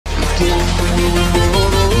Hello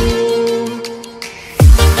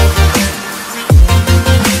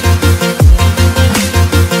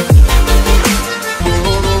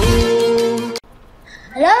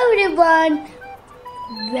everyone,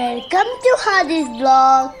 welcome to Hadi's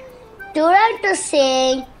vlog. Today to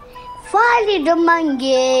sing 5 little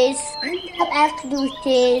monkeys and have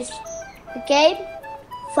activities. Okay,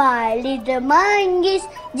 5 little monkeys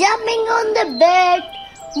jumping on the bed.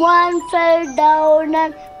 One fell down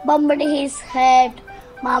and bumped his head.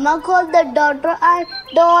 Mama called the doctor and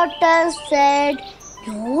daughter said,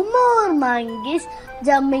 "No more monkeys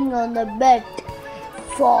jumping on the bed."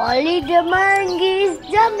 4 little monkeys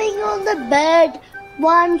jumping on the bed.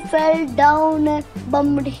 One fell down and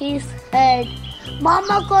bumped his head.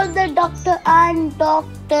 Mama called the doctor and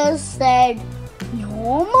doctor said,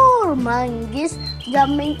 "No more monkeys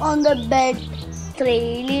jumping on the bed."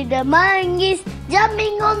 3 little monkeys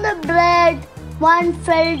jumping on the bed. One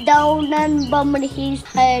fell down and bumped his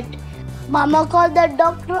head. Mama called the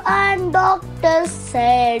doctor and doctor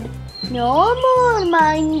said, "No more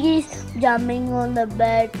monkeys jumping on the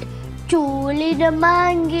bed." 2 little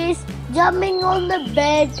monkeys jumping on the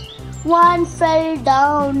bed. One fell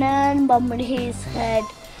down and bumped his head.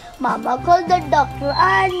 Mama called the doctor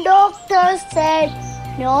and doctor said,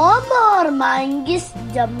 "No more monkeys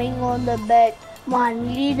jumping on the bed." 1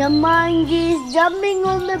 little monkey jumping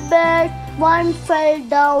on the bed. One fell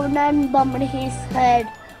down and bumped his head.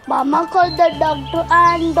 Mama called the doctor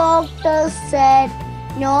and doctor said,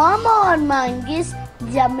 "No more monkeys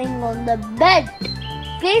jumping on the bed."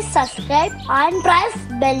 Please subscribe and press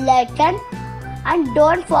bell icon and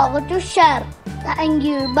don't forget to share.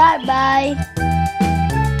 Thank you. Bye bye.